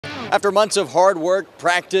After months of hard work,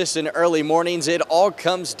 practice, and early mornings, it all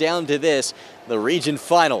comes down to this: the region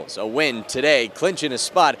finals. A win today, clinching a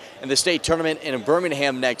spot in the state tournament in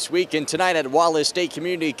Birmingham next week. And tonight at Wallace State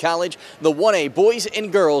Community College, the 1A boys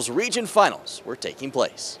and girls region finals were taking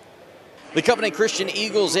place. The Covenant Christian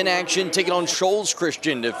Eagles in action, taking on Shoals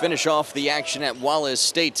Christian to finish off the action at Wallace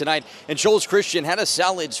State tonight. And Shoals Christian had a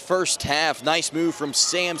solid first half. Nice move from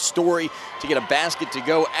Sam Story to get a basket to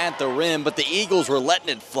go at the rim, but the Eagles were letting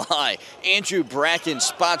it fly. Andrew Bracken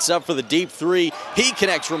spots up for the deep three. He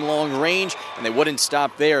connects from long range, and they wouldn't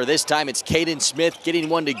stop there. This time it's Caden Smith getting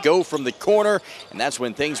one to go from the corner, and that's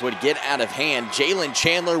when things would get out of hand. Jalen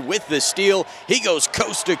Chandler with the steal. He goes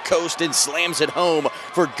coast to coast and slams it home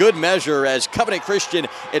for good measure, as Covenant Christian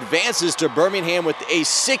advances to Birmingham with a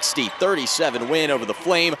 60-37 win over the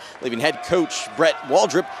Flame, leaving head coach Brett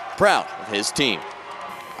Waldrop proud of his team.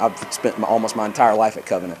 I've spent almost my entire life at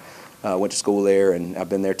Covenant. Went to school there, and I've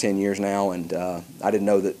been there 10 years now, and I didn't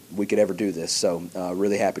know that we could ever do this, so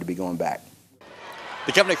really happy to be going back.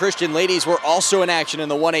 The Covenant Christian ladies were also in action in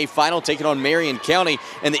the 1A final, taking on Marion County,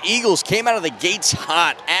 and the Eagles came out of the gates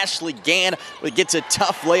hot. Ashley Gann gets a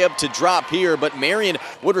tough layup to drop here, but Marion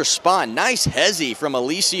would respond. Nice hezzy from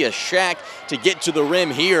Alicia Shack to get to the rim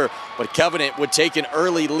here, but Covenant would take an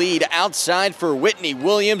early lead outside for Whitney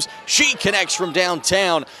Williams. She connects from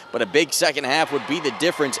downtown, but a big second half would be the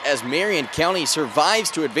difference as Marion County survives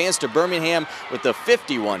to advance to Birmingham with a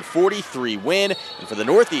 51-43 win. And for the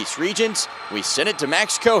Northeast regions, we send it to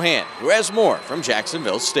Max Cohan, who has more from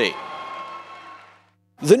Jacksonville State.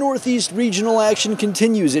 The Northeast regional action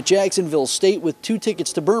continues at Jacksonville State with 2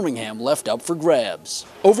 tickets to Birmingham left up for grabs.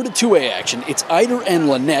 Over to 2A action, it's Eider and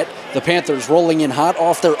Lynette. The Panthers rolling in hot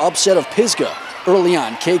off their upset of Pisgah. Early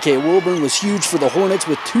on, KK Wilburn was huge for the Hornets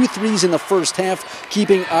with 2 threes in the first half,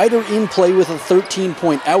 keeping Eider in play with a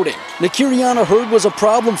 13-point outing. Nakiriana Hurd was a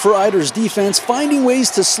problem for Eider's defense, finding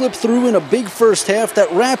ways to slip through in a big first half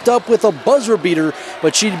that wrapped up with a buzzer beater,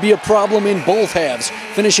 but she'd be a problem in both halves,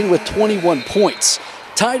 finishing with 21 points.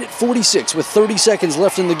 Tied at 46 with 30 seconds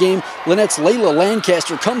left in the game, Lynette's Layla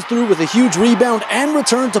Lancaster comes through with a huge rebound and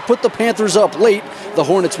return to put the Panthers up late. The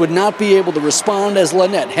Hornets would not be able to respond as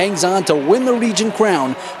Lynette hangs on to win the region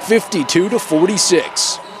crown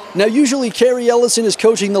 52-46. Now, usually Kerry Ellison is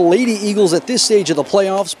coaching the Lady Eagles at this stage of the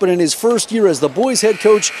playoffs, but in his first year as the boys head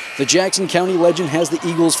coach, the Jackson County legend has the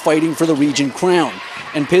Eagles fighting for the region crown.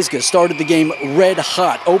 And Pisgah started the game red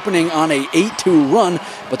hot, opening on a 8-2 run,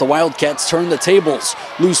 but the Wildcats turned the tables.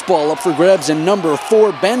 Loose ball up for grabs, and number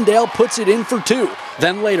 4, Bendale, puts it in for 2.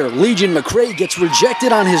 Then later, Legion McCray gets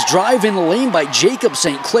rejected on his drive in the lane by Jacob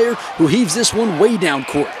St. Clair, who heaves this one way down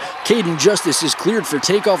court. Caden Justice is cleared for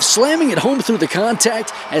takeoff, slamming it home through the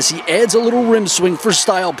contact as he adds a little rim swing for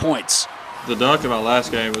style points. The dunk in my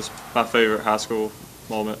last game was my favorite high school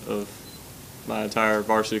moment of my entire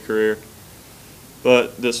varsity career.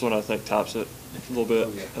 But this one, I think, tops it a little bit.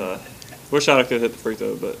 Wish I could hit the free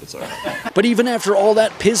throw, but it's all right. But even after all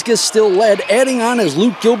that, Pisgah still led, adding on as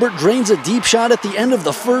Luke Gilbert drains a deep shot at the end of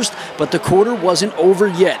the first, but the quarter wasn't over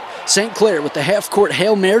yet. St. Clair with the half-court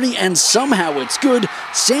Hail Mary, and somehow it's good.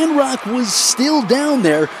 Sandrock was still down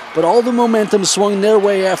there, but all the momentum swung their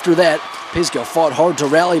way after that. Pisgah fought hard to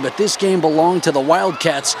rally, but this game belonged to the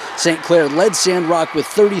Wildcats. St. Clair led Sandrock with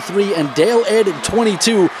 33, and Dale added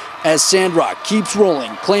 22, as Sandrock keeps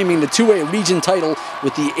rolling, claiming the 2A region title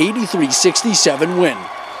with the 83-67 win.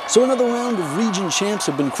 So another round of region champs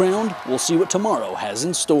have been crowned. We'll see what tomorrow has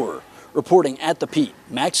in store. Reporting at the Pete,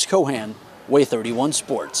 Max Cohan, Way 31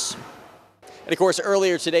 Sports. And of course,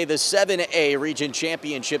 earlier today, the 7A region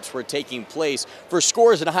championships were taking place. For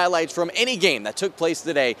scores and highlights from any game that took place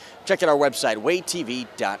today, check out our website,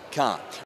 waytv.com.